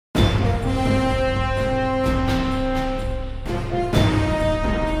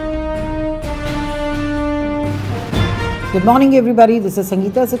Good morning everybody, this is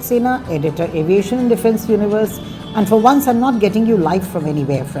Sangeeta Saxena, editor Aviation and Defence Universe, and for once I'm not getting you live from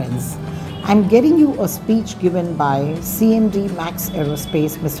anywhere, friends. I'm getting you a speech given by CMD Max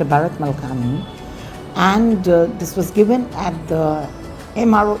Aerospace, Mr. Bharat Malkani, and this was given at the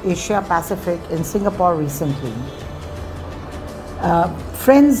MRO Asia Pacific in Singapore recently.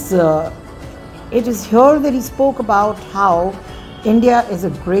 Friends, it is here that he spoke about how India is a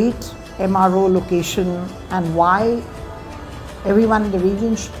great MRO location and why everyone in the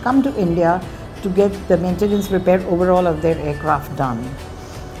region should come to India to get the maintenance repair overall of their aircraft done.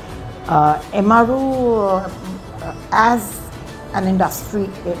 MRO as an industry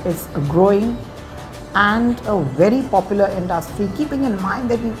is growing and a very popular industry, keeping in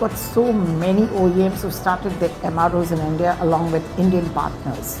mind that we've got so many OEMs who started their MROs in India along with Indian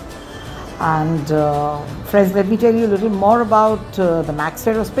partners. And friends, let me tell you a little more about the Max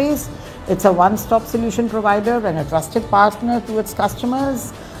Aerospace. It's a one-stop solution provider and a trusted partner to its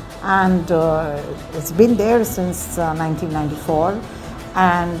customers, and it's been there since 1994.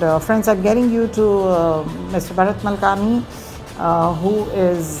 And friends, I'm getting you to Mr. Bharat Malkani, who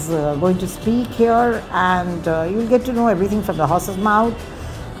is going to speak here, and you'll get to know everything from the horse's mouth.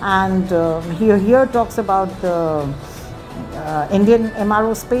 And he here talks about the Indian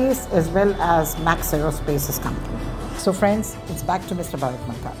MRO space as well as Max Aerospace's company. So friends, it's back to Mr. Bharat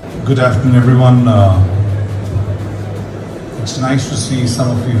Malkani. Good afternoon everyone. It's nice to see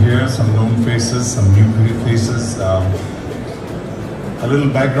some of you here, some known faces, some new faces. A little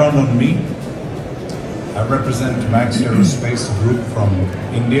background on me. I represent Max Aerospace Group from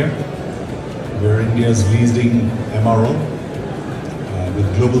India. We're India's leading MRO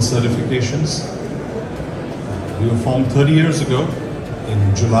with global certifications. We were formed 30 years ago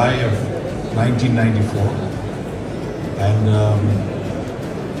in July of 1994. And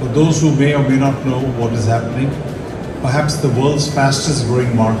for those who may or may not know what is happening, perhaps the world's fastest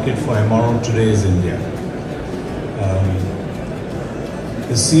growing market for MRO today is India.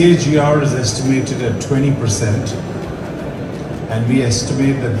 The CAGR is estimated at 20%, and we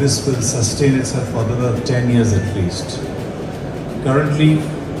estimate that this will sustain itself for another 10 years at least. Currently,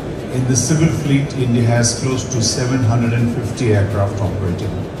 in the civil fleet, India has close to 750 aircraft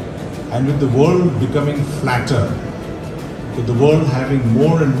operating. And with the world becoming flatter, with the world having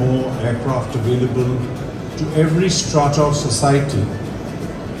more and more aircraft available to every strata of society,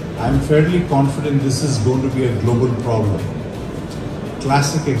 I'm fairly confident this is going to be a global problem.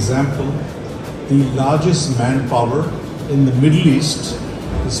 Classic example, the largest manpower in the Middle East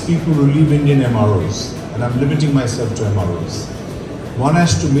is people who leave Indian MROs, and I'm limiting myself to MROs. One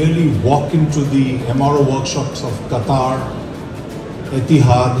has to merely walk into the MRO workshops of Qatar,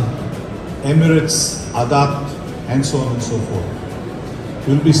 Etihad, Emirates, Adat, and so on and so forth.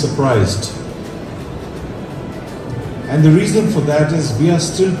 You'll be surprised. And the reason for that is we are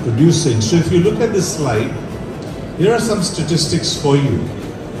still producing. So if you look at this slide, here are some statistics for you.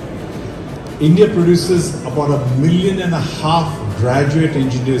 India produces about 1.5 million graduate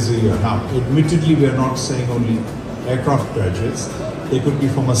engineers a year. Now, admittedly, we are not saying only aircraft graduates. They could be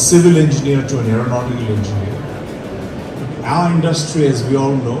from a civil engineer to an aeronautical engineer. Our industry, as we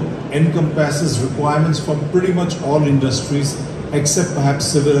all know, encompasses requirements from pretty much all industries except perhaps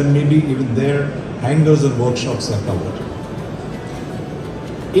civil, and maybe even there hangars and workshops are covered.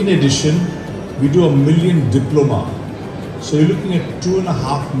 In addition, we do 1 million diploma. So you're looking at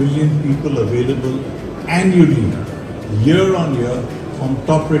 2.5 million people available annually, year on year, from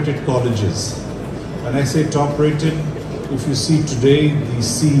top-rated colleges. When I say top-rated, if you see today the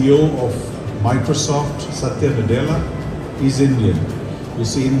CEO of Microsoft, Satya Nadella, he's Indian. You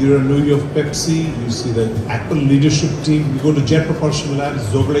see Indira Nooyi of Pepsi, you see the Apple leadership team, you go to Jet Propulsion Labs,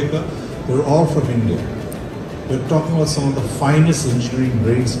 Zogleka, they're all from India. We're talking about some of the finest engineering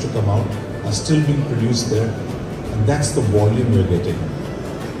brains to come out, are still being produced there, and that's the volume we're getting.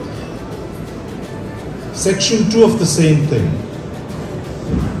 Section 2 of the same thing,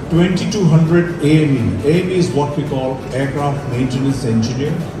 2200 AME. AME is what we call Aircraft Maintenance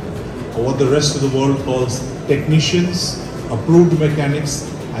Engineer, or what the rest of the world calls technicians, approved mechanics,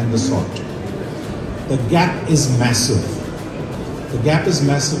 and the sort. The gap is massive. The gap is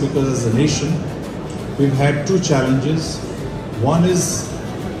massive because as a nation, we've had two challenges. One is,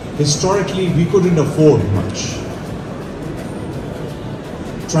 historically, we couldn't afford much.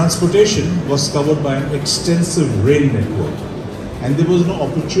 Transportation was covered by an extensive rail network, and there was no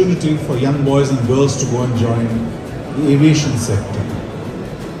opportunity for young boys and girls to go and join the aviation sector.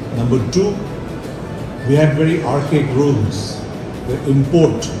 Number two, we had very archaic rules. The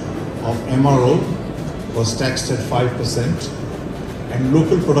import of MRO was taxed at 5% and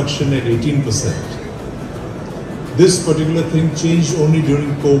local production at 18%. This particular thing changed only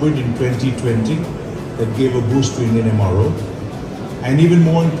during COVID in 2020, that gave a boost to Indian MRO, and even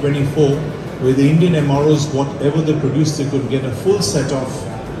more in 24, where the Indian MROs, whatever they produced, they could get a full set off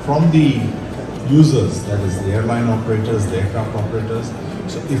from the users, that is the airline operators, the aircraft operators.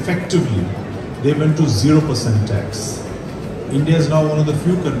 So effectively, they went to 0% tax. India is now one of the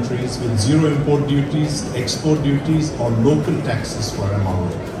few countries with zero import duties, export duties, or local taxes for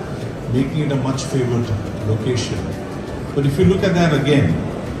MRO, making it a much favored location. But if you look at that again,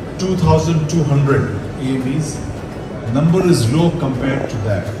 2,200 AMEs, number is low compared to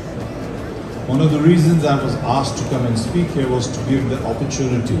that. One of the reasons I was asked to come and speak here was to give the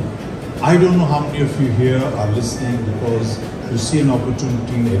opportunity. I don't know how many of you here are listening because you see an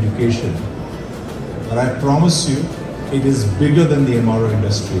opportunity in education. But I promise you, it is bigger than the MRO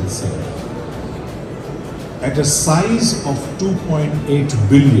industry itself. At a size of 2.8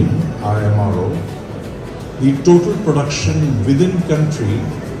 billion, our MRO, the total production within country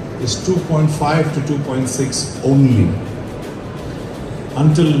is 2.5 to 2.6 only.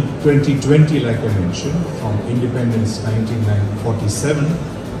 Until 2020, like I mentioned, from independence 1947,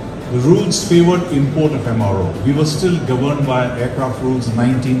 the rules favored import of MRO. We were still governed by Aircraft Rules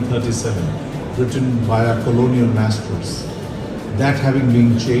 1937. Written via colonial masters. That having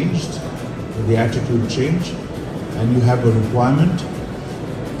been changed, the attitude changed, and you have a requirement.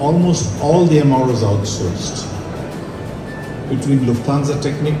 Almost all the MROs outsourced. Between Lufthansa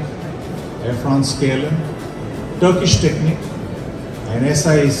Technik, Air France KLM, Turkish Technik, and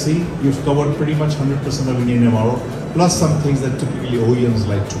SIAC, you've covered pretty much 100% of Indian MRO, plus some things that typically OEMs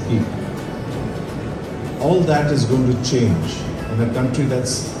like to keep. All that is going to change in a country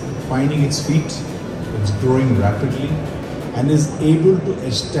that's finding its feet, it's growing rapidly, and is able to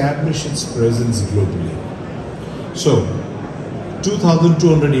establish its presence globally. So,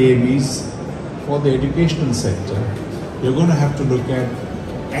 2,200 AMEs for the educational sector, you're going to have to look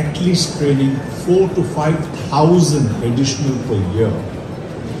at least training 4,000 to 5,000 additional per year.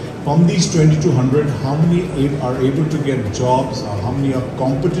 From these 2,200, how many are able to get jobs, or how many are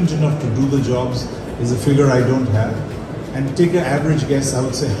competent enough to do the jobs is a figure I don't have. And take an average guess, I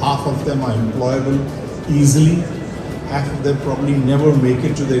would say half of them are employable easily. Half of them probably never make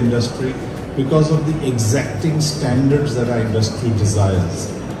it to the industry because of the exacting standards that our industry desires.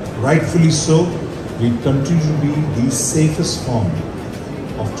 Rightfully so, we continue to be the safest form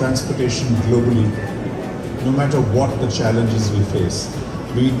of transportation globally, no matter what the challenges we face.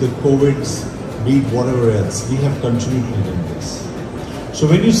 Be it the COVIDs, be it whatever else, we have continued in this. So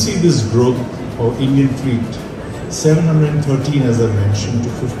when you see this growth of Indian fleet, 713 as I mentioned to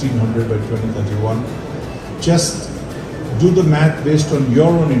 1500 by 2031. Just do the math based on your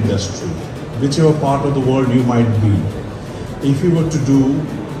own industry, whichever part of the world you might be. If you were to do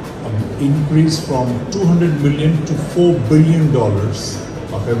an increase from 200 million to $4 billion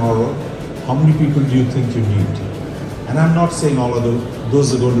of MRO, how many people do you think you need? And I'm not saying all of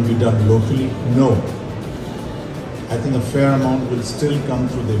those are going to be done locally. No. I think a fair amount will still come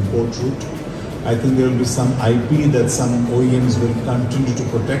through the import route. I think there will be some IP that some OEMs will continue to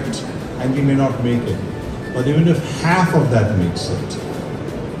protect, and we may not make it. But even if half of that makes it,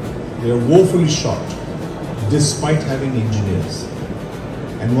 they are woefully short, despite having engineers.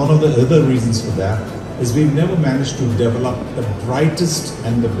 And one of the other reasons for that is we've never managed to develop the brightest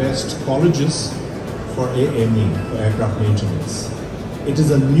and the best colleges for AME, for aircraft maintenance. It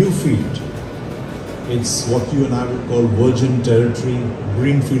is a new field. It's what you and I would call virgin territory,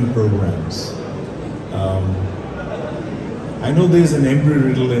 greenfield programs. I know there's an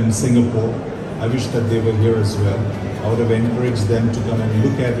Embry-Riddle in Singapore. I wish that they were here as well. I would have encouraged them to come and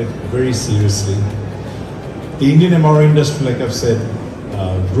look at it very seriously. The Indian MRO industry, like I've said,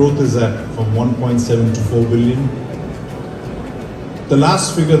 growth is at from 1.7 to 4 billion. The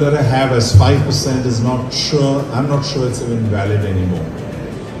last figure that I have as 5% is not sure. I'm not sure it's even valid anymore.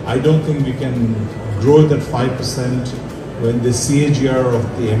 I don't think we can grow it at 5% when the CAGR of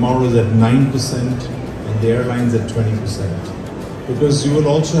the MRO is at 9% and the airlines at 20%. Because you will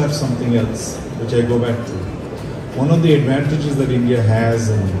also have something else, which I go back to. One of the advantages that India has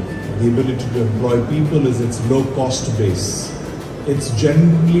and the ability to employ people is its low cost base. It's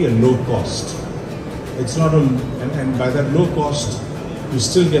generally a low cost. It's not a, and by that low cost, you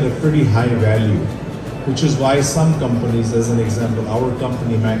still get a pretty high value, which is why some companies, as an example, our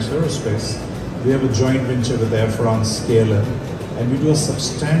company, Max Aerospace, we have a joint venture with Air France KLM, and we do a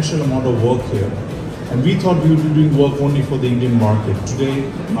substantial amount of work here. And we thought we would be doing work only for the Indian market. Today,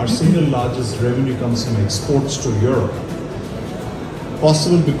 our single largest revenue comes from exports to Europe.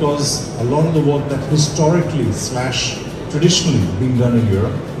 Possible because a lot of the work that historically / traditionally being done in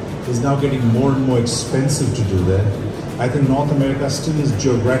Europe is now getting more and more expensive to do that. I think North America still is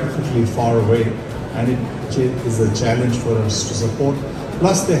geographically far away, and it is a challenge for us to support.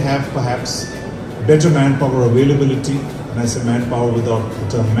 Plus they have perhaps better manpower availability, and I say manpower without the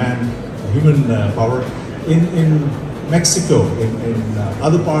term man, human power, in Mexico, in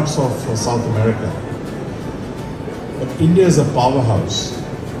other parts of South America. But India is a powerhouse,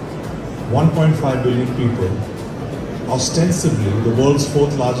 1.5 billion people, ostensibly the world's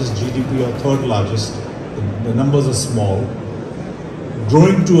fourth largest GDP or third largest, the numbers are small,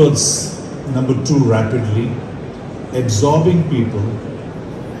 growing towards number 2 rapidly, absorbing people,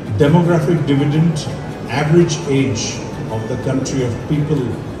 demographic dividend, average age of the country of people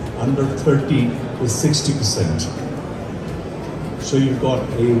under 30 is 60%. So you've got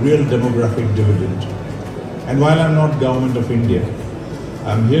a real demographic dividend. And while I'm not government of India,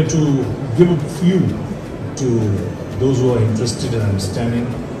 I'm here to give a few to those who are interested in understanding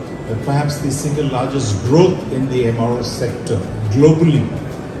that perhaps the single largest growth in the MRO sector globally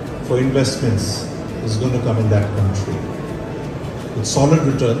for investments is going to come in that country. With solid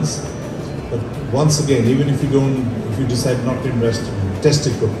returns, but once again, even if you decide not to invest in test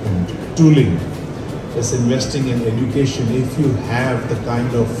equipment, tooling, just investing in education, if you have the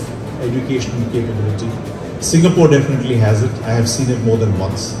kind of educational capability. Singapore definitely has it. I have seen it more than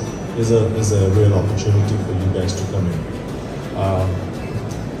once. Is a real opportunity for you guys to come in.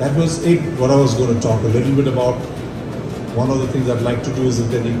 That was it, what I was going to talk a little bit about. One of the things I'd like to do is if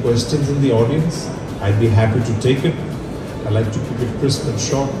there are any questions in the audience, I'd be happy to take it. I like to keep it crisp and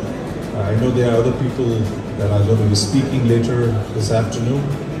short. I know there are other people that are going to be speaking later this afternoon,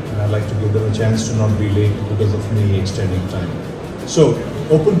 and I'd like to give them a chance to not be late because of me extending time. So,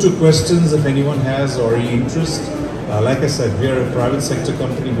 open to questions if anyone has or any interest. Like I said, we are a private sector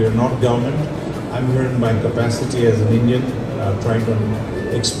company, we are not government. I'm here in my capacity as an Indian, trying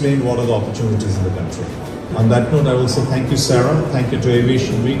to explain what are the opportunities in the country. On that note, I will say thank you, Sarah. Thank you to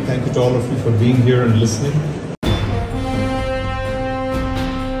Aviation Week. Thank you to all of you for being here and listening.